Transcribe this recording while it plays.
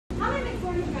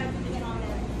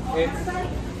It's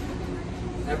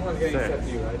everyone's getting except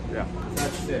you, right? Yeah.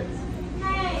 That's 6.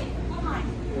 Hey, come on.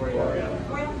 Oreo.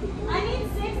 I need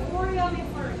 6 Oreo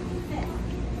McFlurry. 6.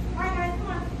 Alright guys, come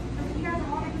on. You guys are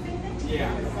all making the same thing?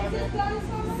 Yeah.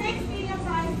 6 medium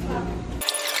sized cups.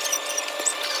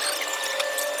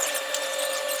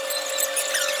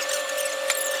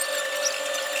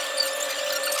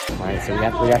 Alright, so we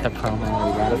got the promo,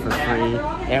 we got it for free,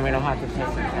 and we don't have to pay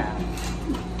for cash.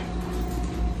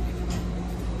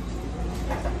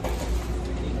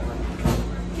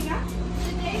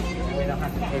 And we don't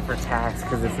have to pay for tax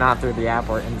because it's not through the app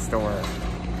or in store.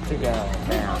 To go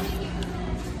down.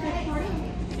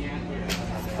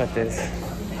 Put this.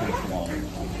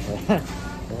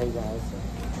 There you guys.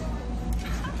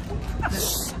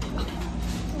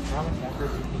 How much effort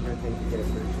do you think it would take to get a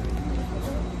free?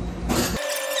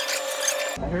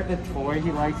 I heard the toy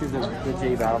he likes is the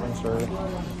J Balvin shirt.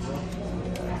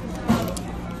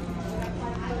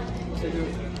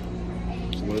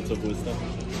 Words of wisdom.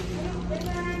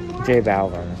 J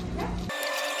Balvin.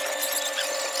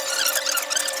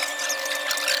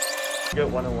 Get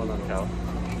 101 on Cal.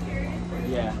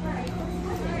 Yeah.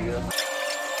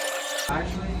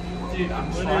 Actually, dude,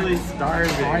 I'm Literally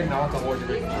starving. trying not to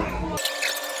order it.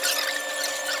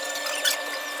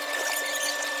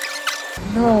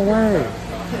 No way.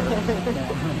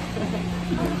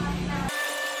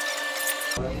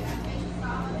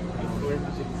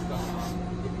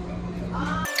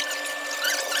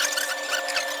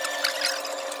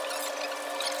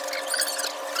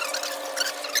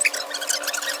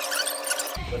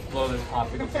 Let's blow this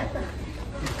popsicle.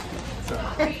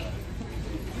 Sorry.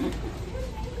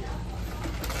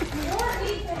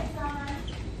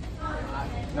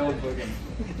 No one's looking.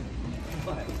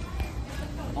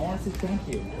 I want to say thank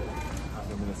you.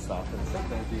 I'm gonna stop and say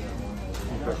thank you.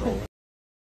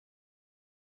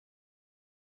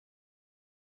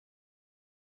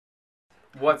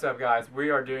 What's up, guys? We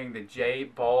are doing the J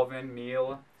Balvin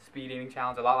Meal speed eating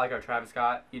challenge. A lot like our Travis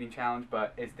Scott eating challenge,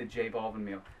 but it's the J Balvin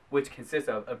Meal, which consists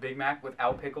of a Big Mac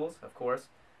without pickles, of course,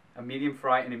 a medium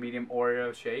fry and a medium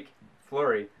Oreo shake,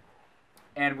 flurry,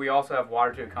 and we also have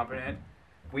water to accompany it.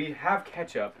 We have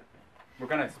ketchup. We're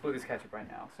gonna split this ketchup right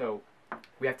now, so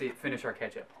we have to finish our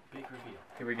ketchup. Big reveal.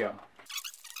 Here we go.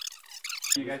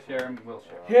 You guys share and we'll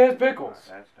share. He has pickles.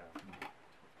 That's tough.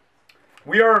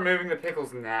 We are removing the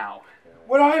pickles now.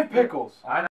 What do I have pickles?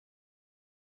 I know.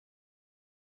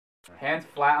 Hands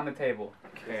flat on the table.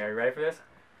 Okay, are you ready for this?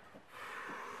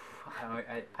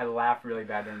 I laughed really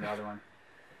bad during the other one.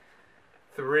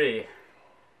 3,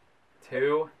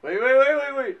 2. Wait.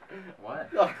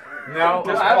 What? No,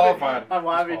 Disqualified. I'm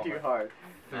laughing too hard.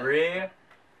 3,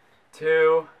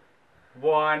 2,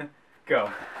 1, go.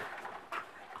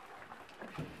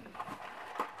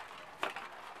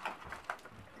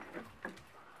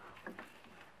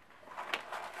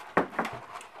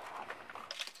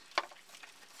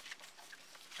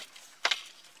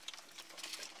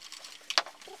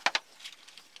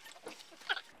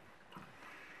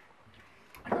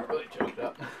 I got really choked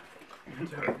up.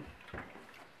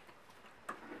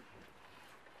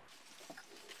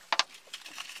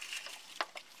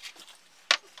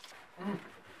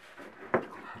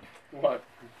 What?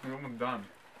 We're almost done.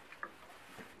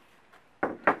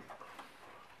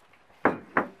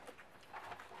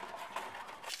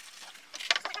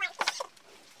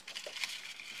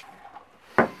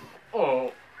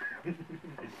 Oh.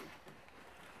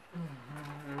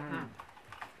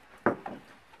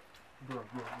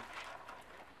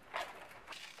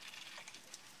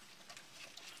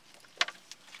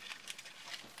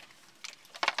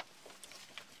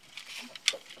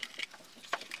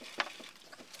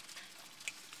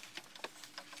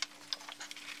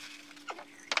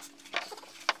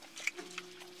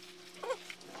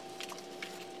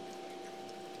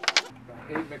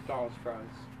 I hate McDonald's fries.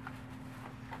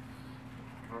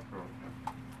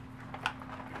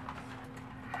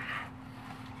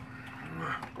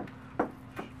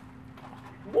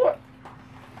 What?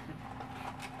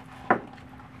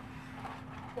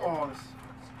 Oh,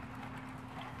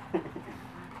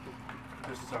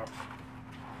 this sucks.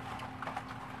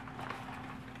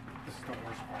 This is the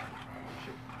worst part. Oh,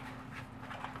 shit.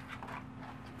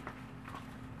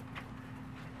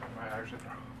 I might actually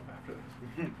throw up after this.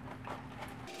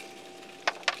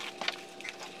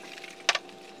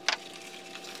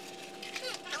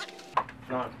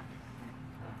 Done.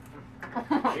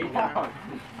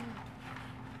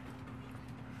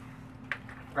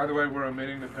 By the way, we're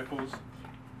omitting the pickles.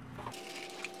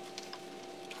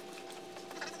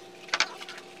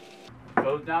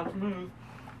 Goes down smooth.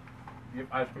 You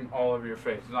have ice cream all over your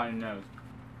face, it's on your nose.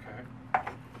 Okay.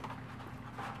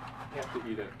 You have to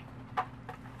eat it.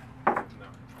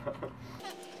 No.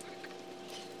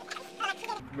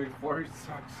 McFlurry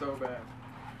sucks so bad.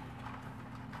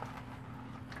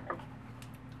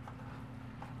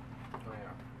 Oh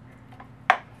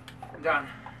yeah. I'm done.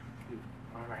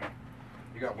 Alright.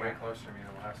 You got way closer to me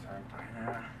than last time.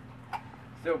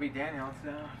 Still be Daniel,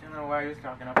 so don't know why he was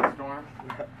talking up a storm.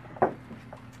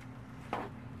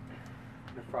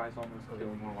 Your fries almost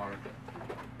killed more water.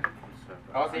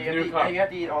 Also, you New have, cup. you have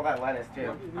to eat all that lettuce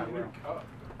too. I will.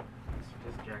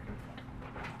 Just checking.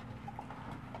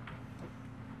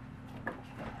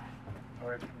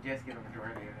 Or just get a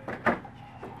majority of it.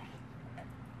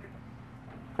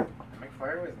 The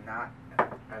McFlurry was not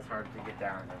as hard to get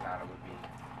down as I thought it would be.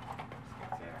 Just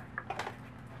gonna say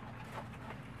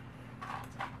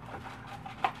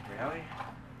that. Really?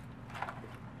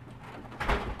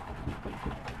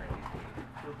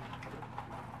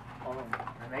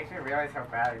 It makes me realize how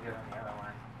bad I did on the other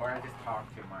one. Or I just talk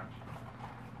too much.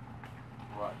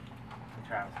 What? The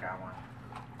Travis Scott one.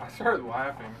 I started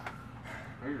laughing.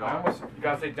 I almost. You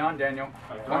gotta say done, Daniel.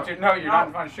 Yeah. Once you no, you're not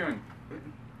in front of shooting.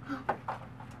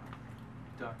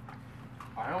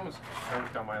 I almost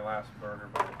choked on my last burger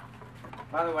bite.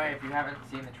 By the way, if you haven't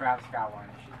seen the Travis Scott one,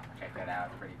 you should check that out.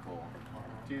 It's pretty cool.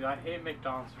 Dude, I hate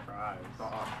McDonald's fries.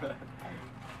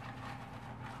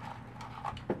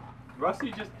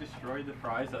 Rusty just destroyed the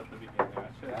fries at the beginning.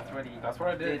 That's what he That's what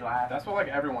I did. last. That's what like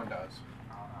everyone does.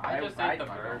 I just ate the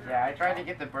burger. Yeah, I tried to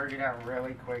get the burger down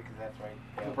really quick because that's what.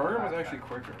 The burger was actually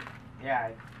quicker. Yeah,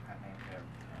 I think so.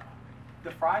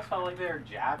 The fries felt like they were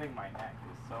jabbing my neck. It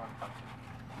was so uncomfortable.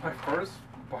 My first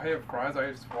bite of fries,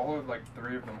 I swallowed like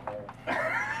 3 of them whole.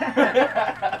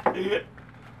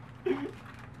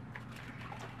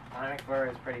 My McFlurry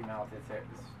is pretty melted, so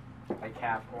it's like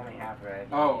only half of it.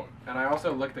 Oh, and I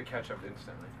also licked the ketchup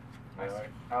instantly. Really?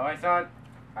 Oh, I saw it.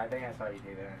 I think I saw you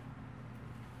do that.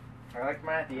 I liked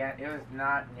mine at the end. It was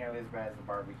not nearly as bad as the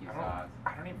barbecue sauce.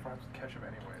 I don't eat fries with ketchup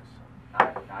anyways.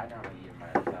 I normally eat it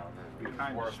myself. We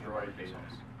kind of destroyed barbecue these.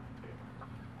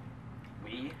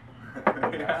 We?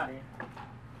 Yeah.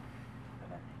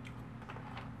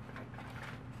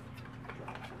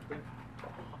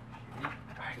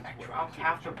 I dropped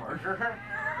half the burger.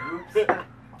 Oops. It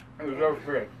was over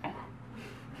free.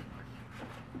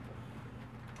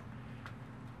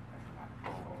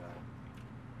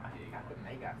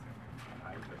 They got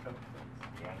some.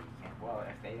 Yeah, you can't. Well,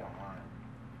 if they don't want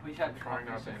it. We should Trying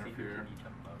not to interfere.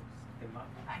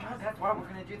 I know, that's why we're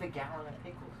gonna do the gallon of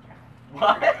pickles challenge.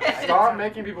 What? Stop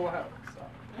making people laugh.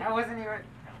 Stop. That wasn't even.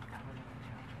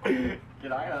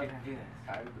 Get I We're gonna do this.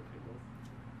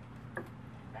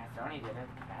 Matt Sony did it.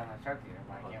 I haven't chucked it.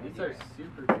 Why can't we These do are it?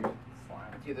 super juicy.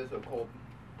 Slime. Dude, this is so cold.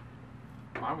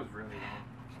 Mine was really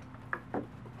long.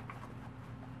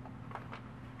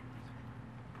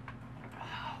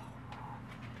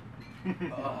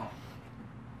 Oh.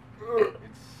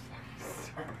 It's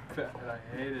so bad.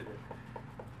 I hated it.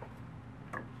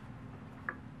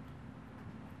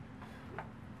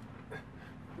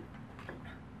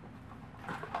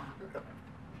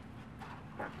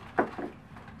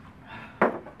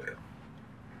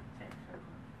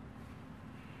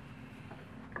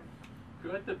 Who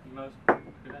had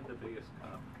the biggest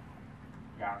cup?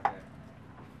 Got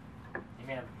it. You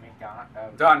mean a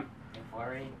McDonald's? Done.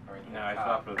 McFlurry? Or No, I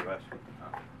stopped for the rest of it.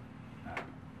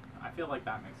 I feel like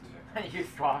that makes a difference. You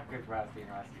swapped with Rusty and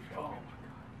Rusty. Oh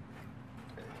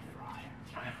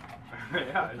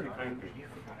yeah, it's Pretty fine. cringe. You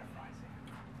forgot a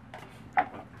fries.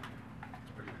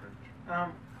 It's pretty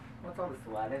cringe. What's all this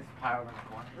lettuce piled in the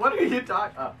corner? What are you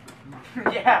talking? Oh.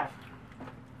 Yeah.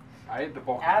 I ate the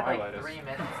bulk Add of my like lettuce. 3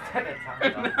 minutes to the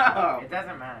time. No. It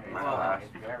doesn't matter. It's, Oh.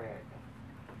 it's very.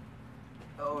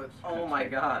 Oh, it's. Oh my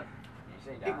God.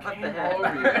 Usually It don't. cut the All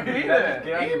head. over you. Did Eat that it. just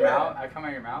get out of Eat your it. mouth? I come out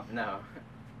of your mouth? No.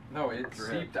 No, it Drip.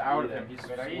 seeped out of Eat him. it. He's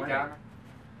But are you sweating. done?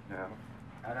 No.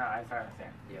 Oh no, I started to say.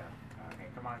 Yeah. Okay,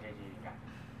 come on, JJ, you got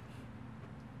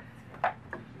it.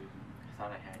 I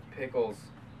thought I had you. Pickles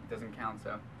doesn't count,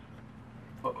 so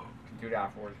Uh-oh. do it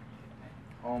afterwards.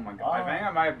 Oh my god. I think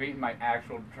I might have beaten my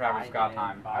actual Travis Scott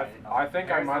time. I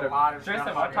think I might have.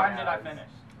 Tristan, what time did I finish?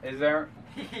 Is there?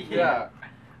 Yeah.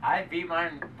 I beat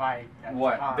mine by a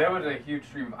What? ton. There was a huge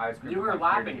stream of ice cream. You were from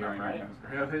lapping here to them, here, right?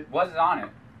 you know. Really? What's on it?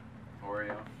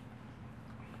 Oreo.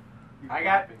 I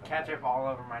got ketchup all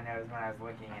over my nose when I was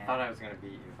looking I at thought it. I was gonna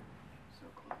beat you. So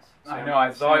close. I know.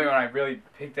 I saw you when I really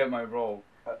picked up my roll.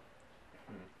 I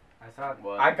saw it.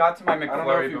 What? I got to my I don't know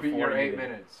McFlurry if you beat before your you 8 did.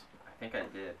 minutes. I think I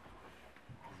did.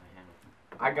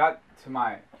 I got to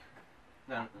my.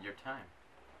 Then your time.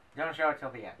 Don't show it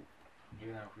till the end.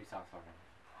 Even though we saw something.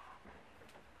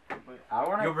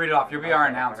 You'll read it off. You'll be our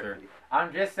announcer.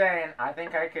 I'm just saying, I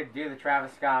think I could do the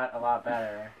Travis Scott a lot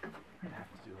better.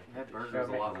 That burger's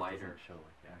a lot lighter.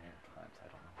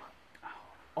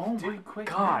 Oh my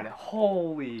god!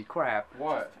 Holy crap!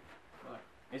 What?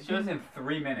 It's just in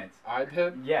 3 minutes. I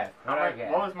did? Yes.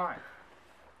 What was mine?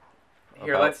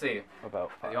 Here, let's see. About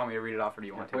Do 5. you want me to read it off or do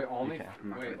you want to? Wait, only. can. I'm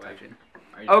not Wait, gonna touch like. it.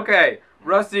 are you Okay,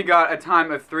 Rusty got a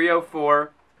time of 3:04.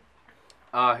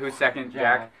 Who's second?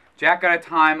 Jack. Jack got a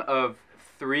time of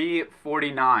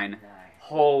 3:49. Nice.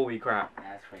 Holy crap.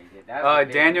 That's pretty good. That's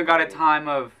a Daniel got a big- time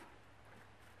of.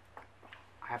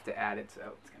 I have to add it, so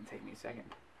it's gonna take me a second.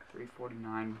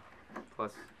 3:49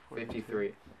 plus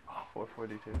 53.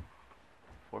 442.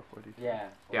 442. Yeah.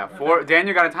 Yeah,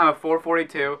 Daniel got a time of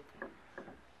 4:42.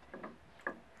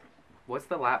 What's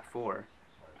the lap for?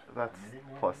 That's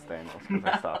plus Daniel's because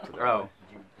I stopped it. Oh.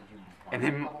 And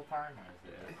then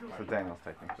So Daniel's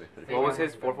technically 50. what was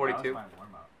his? 4:42.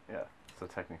 Yeah. So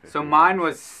technically. So 3. mine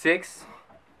was 6.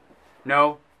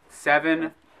 No,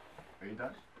 7. Are you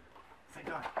done? Say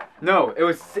done. No, it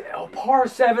was par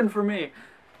 7 for me.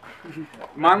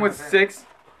 Mine was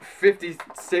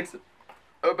 6:56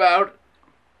 about.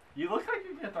 You look like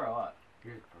you're gonna throw up.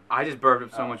 I just burped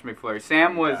up so much McFlurry.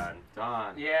 Sam was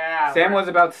Done. Yeah. Sam was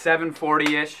about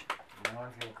 7:40ish, No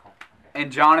one's gonna call. and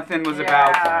Jonathan was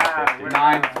about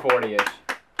 9:40ish.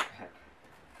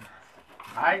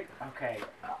 Okay.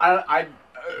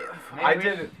 I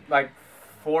did like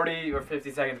 40 or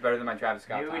 50 seconds better than my Travis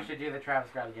Scott Maybe we time. should do the Travis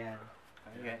Scott again. I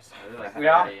really like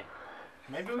Yeah. 30.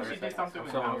 Maybe we should do something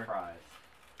with So no hungry. fries.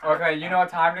 Okay, you know what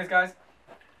time it is, guys?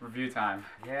 Review time.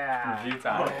 Yeah. Review I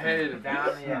time. hated Down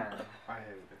this. the end. I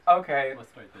hated this. Okay, Let's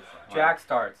start this side. Jack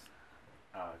starts.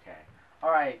 Okay.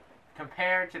 Alright.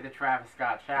 Compared to the Travis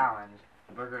Scott challenge,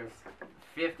 the burger is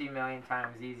 50 million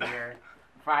times easier.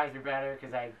 Fries are better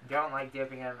because I don't like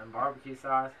dipping them in barbecue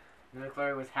sauce. The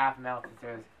McFlurry was half melted, so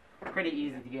it was pretty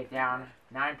easy to get down.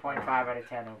 9.5 out of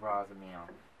 10 overall as a meal.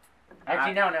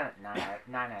 Actually, no, 9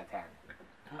 out of 10.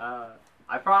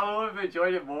 I probably would have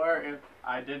enjoyed it more if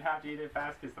I didn't have to eat it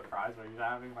fast because the fries were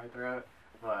having my throat.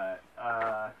 But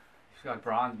She's got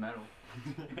bronze medal.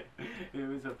 it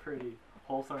was a pretty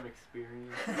wholesome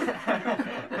experience.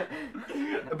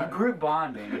 Group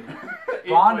bonding.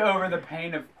 Bond over the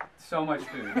pain of so much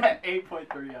food.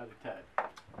 8.3 out of 10.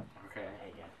 Okay.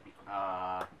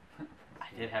 I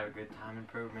did have a good time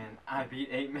improvement. I beat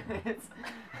 8 minutes.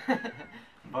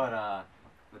 But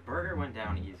the burger went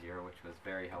down easier, which was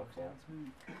very helpful.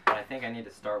 But I think I need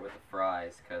to start with the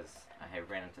fries because I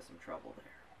ran into some trouble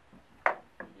there.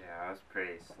 Yeah, I was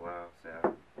pretty slow,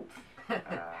 so.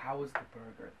 How was the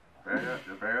burger?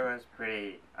 The burger was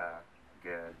pretty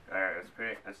good.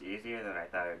 It was easier than I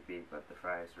thought it would be, but the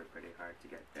fries were pretty hard to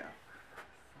get down.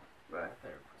 But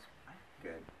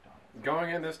good.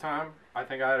 Going in this time, I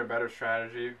think I had a better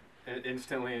strategy.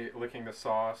 Instantly licking the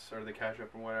sauce or the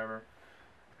ketchup or whatever.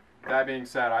 That being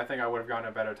said, I think I would have gotten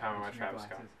a better time on my Travis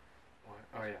Scott. What?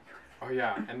 Oh yeah. Oh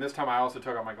yeah. And this time I also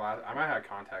took out my glasses. I might have had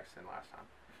contacts in last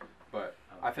time. But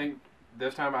I think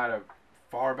this time I had a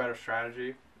far better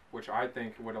strategy, which I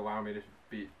think would allow me to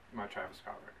beat my Travis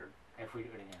Scott record. If we do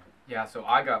it again. Yeah, so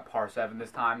I got par 7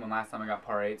 this time, when last time I got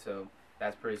par 8, so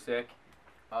that's pretty sick.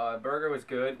 Burger was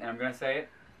good, and I'm going to say it,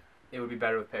 it would be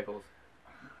better with pickles.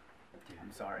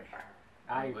 I'm sorry.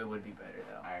 It would be better,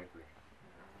 though. I agree.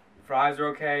 Fries are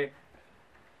okay.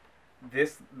 The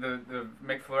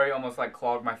McFlurry almost like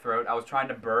clogged my throat. I was trying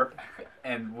to burp,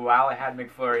 and while I had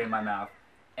McFlurry in my mouth,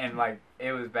 and like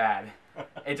it was bad.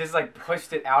 It just like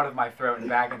pushed it out of my throat and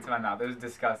back into my mouth. It was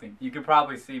disgusting. You could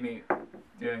probably see me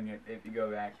doing it if you go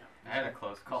back. I had a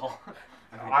close call.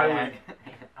 The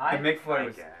McFlurry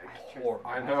was horrible.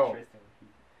 I know.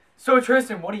 So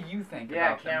Tristan, what do you think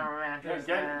Yeah, about them? cameraman.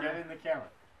 Get in the camera.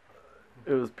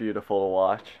 It was beautiful to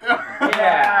watch.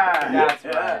 Yeah, that's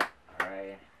right.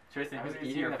 Alright. Tristan I was didn't see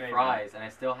eating your the face. fries, and I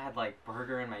still had like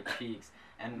burger in my cheeks,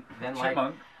 and then like,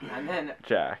 Chipmunk. and then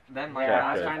Jack. like Yeah, when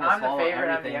I was good. trying to I'm the swallow favorite,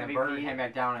 I'm everything, the the burger MVP. came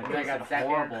back down and it I got tasted second.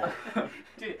 horrible.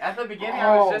 Dude, at the beginning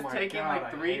I was Oh just my taking God, like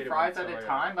I 3 hated fries when at a somebody-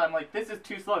 time, but I'm like, this is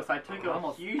too slow, so I took a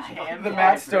Almost- huge handful. The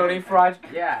Matt Stoney fried.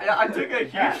 Yeah. Yeah, I took a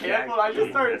huge Yeah, handful and I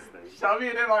just started This thing. shoving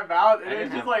it in my mouth, and I it was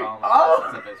didn't just have like, problems with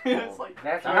oh! this if it's It's cold. like,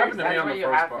 That's That what, happened to me that's on what the you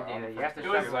first have part. to do. You have to It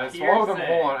was shove I it. swallowed them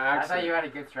whole on I thought accident. you had a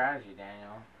good strategy, Daniel.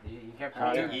 You kept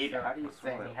How do you saying- eat it? How do you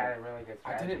saying swallow you it? had a really good I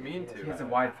strategy. didn't mean to. He has a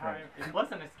wide throat. it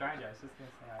wasn't a strategy, I was just gonna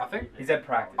say. I think- He said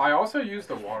practice. I also used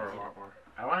the water a lot more.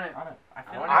 I want to. I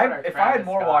feel wanna- like If I had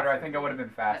more water, I think I would have been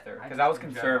faster because I was just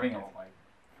in conserving it. general don't like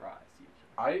fries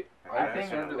usually. I think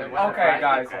considered that it when the Okay, fries get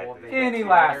guys. cold, they Any get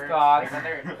last sweeter. thoughts?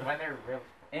 Like when they're real.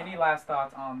 Any last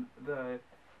thoughts on the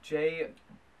J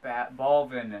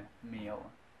Balvin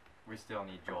meal? We still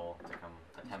need Joel to come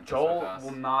attempt this Joel with us.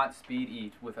 will not speed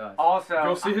eat with us. Also,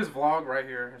 You'll see his vlog right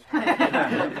here.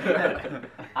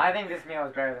 I think this meal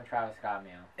is better than Travis Scott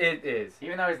meal. It is.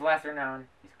 Even though he's lesser known,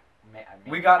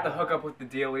 We got the hookup with the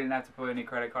deal. We didn't have to put any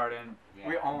credit card in. Yeah.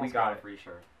 We almost got got it. a free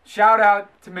shirt. Shout out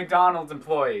to McDonald's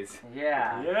employees.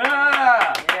 Yeah.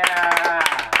 Yeah!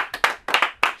 Yeah.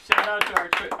 Shout out to our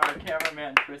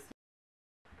cameraman Tristan.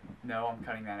 No, I'm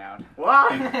cutting that out.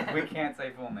 Why? We can't say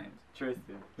full names.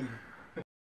 Tristan.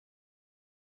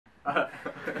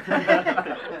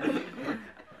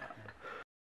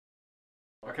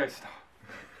 Okay, stop.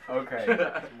 Okay,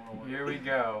 here we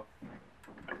go.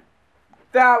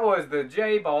 That was the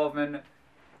J Balvin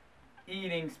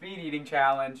speed eating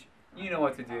challenge. You know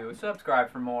what to do.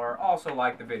 Subscribe for more. Also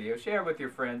like the video. Share with your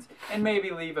friends. And maybe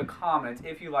leave a comment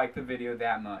if you like the video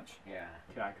that much. Yeah.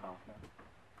 Can I cough now?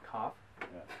 Cough?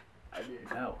 I do.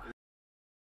 No.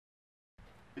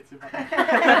 It's in my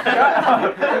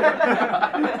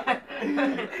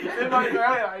It's in my throat.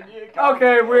 I need a cough.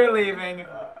 Okay, we're leaving.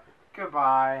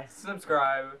 Goodbye.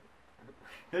 Subscribe.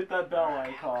 Hit that bell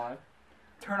icon.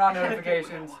 Turn on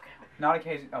notifications. Not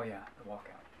occasion. Oh yeah, the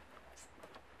walkout.